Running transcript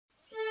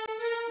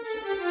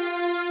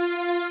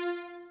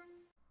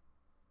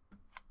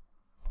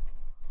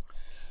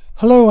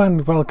Hello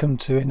and welcome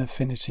to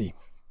Affinity.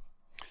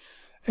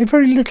 A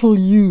very little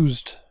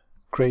used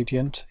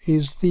gradient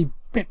is the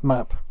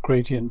Bitmap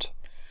Gradient.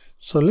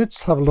 So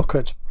let's have a look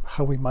at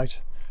how it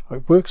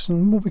works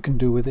and what we can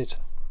do with it.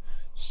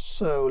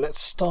 So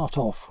let's start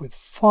off with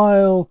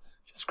File,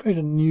 just create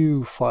a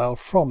new file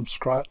from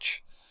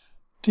scratch.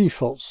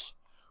 Defaults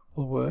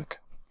will work.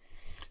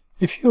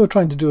 If you're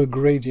trying to do a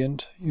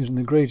gradient using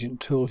the gradient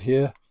tool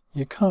here,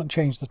 you can't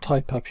change the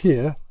type up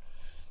here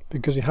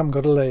because you haven't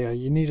got a layer.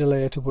 You need a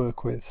layer to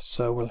work with.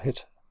 So we'll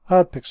hit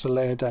Add Pixel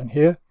Layer down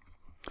here.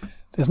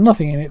 There's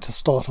nothing in it to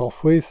start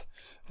off with,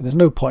 and there's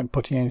no point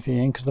putting anything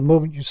in because the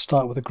moment you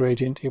start with a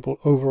gradient, it will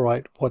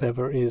overwrite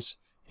whatever is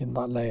in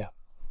that layer.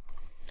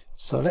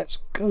 So let's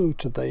go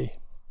to the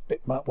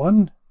bitmap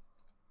one,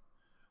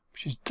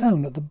 which is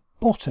down at the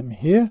bottom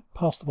here,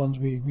 past the ones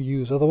we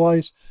use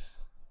otherwise.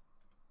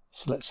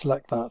 So let's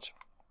select that.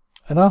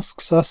 It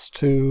asks us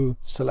to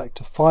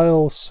select a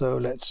file, so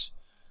let's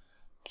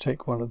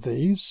take one of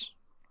these.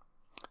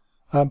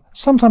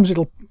 Sometimes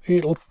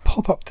it'll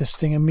pop up this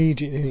thing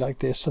immediately like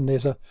this, and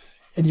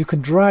you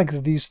can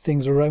drag these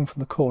things around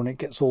from the corner. It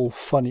gets all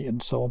funny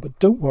and so on, but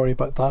don't worry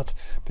about that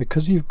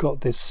because you've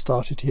got this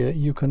started here.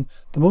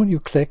 The moment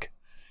you click,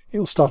 it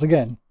will start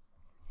again.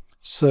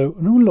 So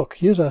now look,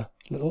 here's a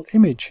little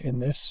image in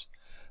this,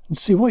 and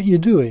see what you're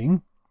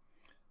doing.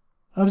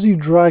 As you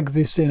drag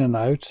this in and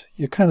out,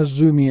 you're kind of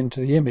zooming into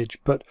the image,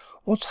 but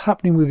what's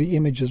happening with the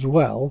image as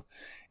well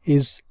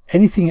is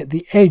anything at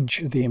the edge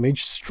of the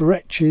image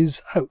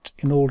stretches out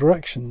in all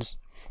directions.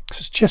 So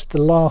it's just the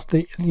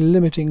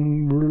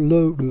limiting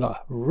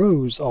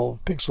rows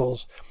of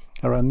pixels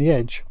around the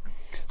edge.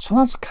 So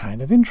that's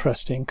kind of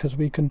interesting because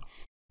we can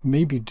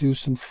maybe do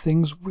some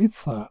things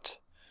with that.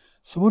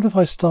 So what if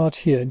I start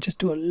here and just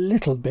do a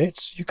little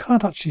bit? You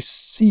can't actually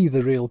see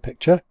the real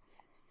picture.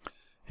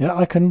 Yeah,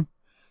 I can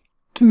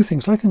do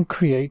things. I can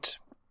create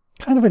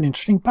kind of an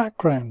interesting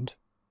background.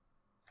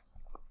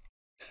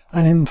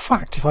 And in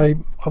fact, if I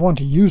want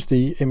to use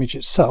the image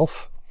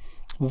itself,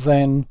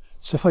 then,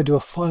 so if I do a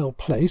file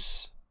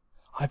place,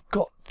 I've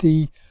got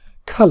the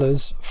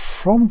colors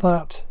from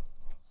that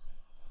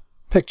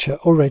picture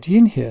already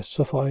in here.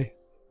 So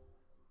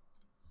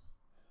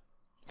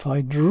if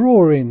I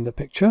draw in the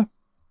picture,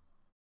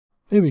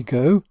 there we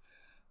go,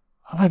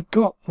 and I've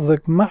got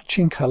the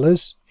matching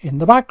colors in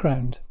the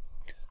background.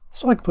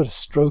 So I can put a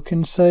stroke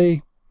in,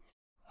 say,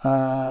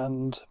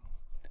 and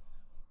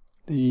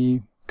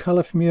the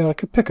color from here, I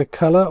could pick a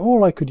color,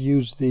 or I could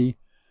use the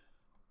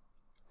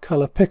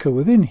color picker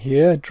within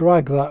here,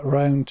 drag that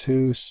round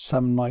to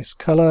some nice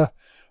color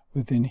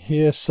within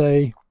here,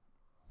 say,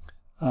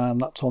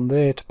 and that's on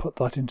there. To put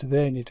that into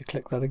there, you need to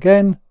click that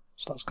again.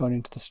 So that's gone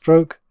into the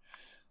stroke.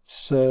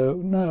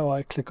 So now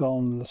I click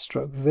on the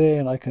stroke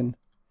there, and I can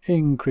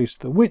increase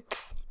the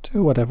width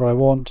to whatever I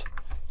want,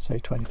 say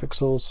 20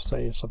 pixels,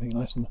 say something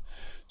nice and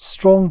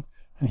strong,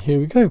 and here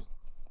we go.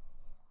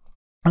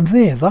 And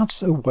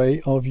that's a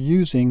way of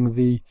using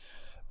the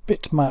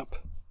Bitmap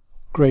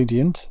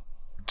Gradient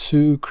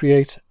to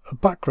create a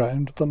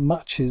background that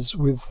matches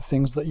with the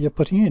things that you're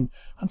putting in,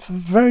 and for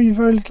very,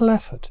 very little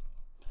effort.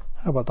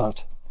 How about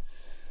that?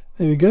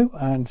 There we go,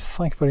 and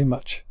thank you very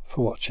much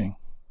for watching.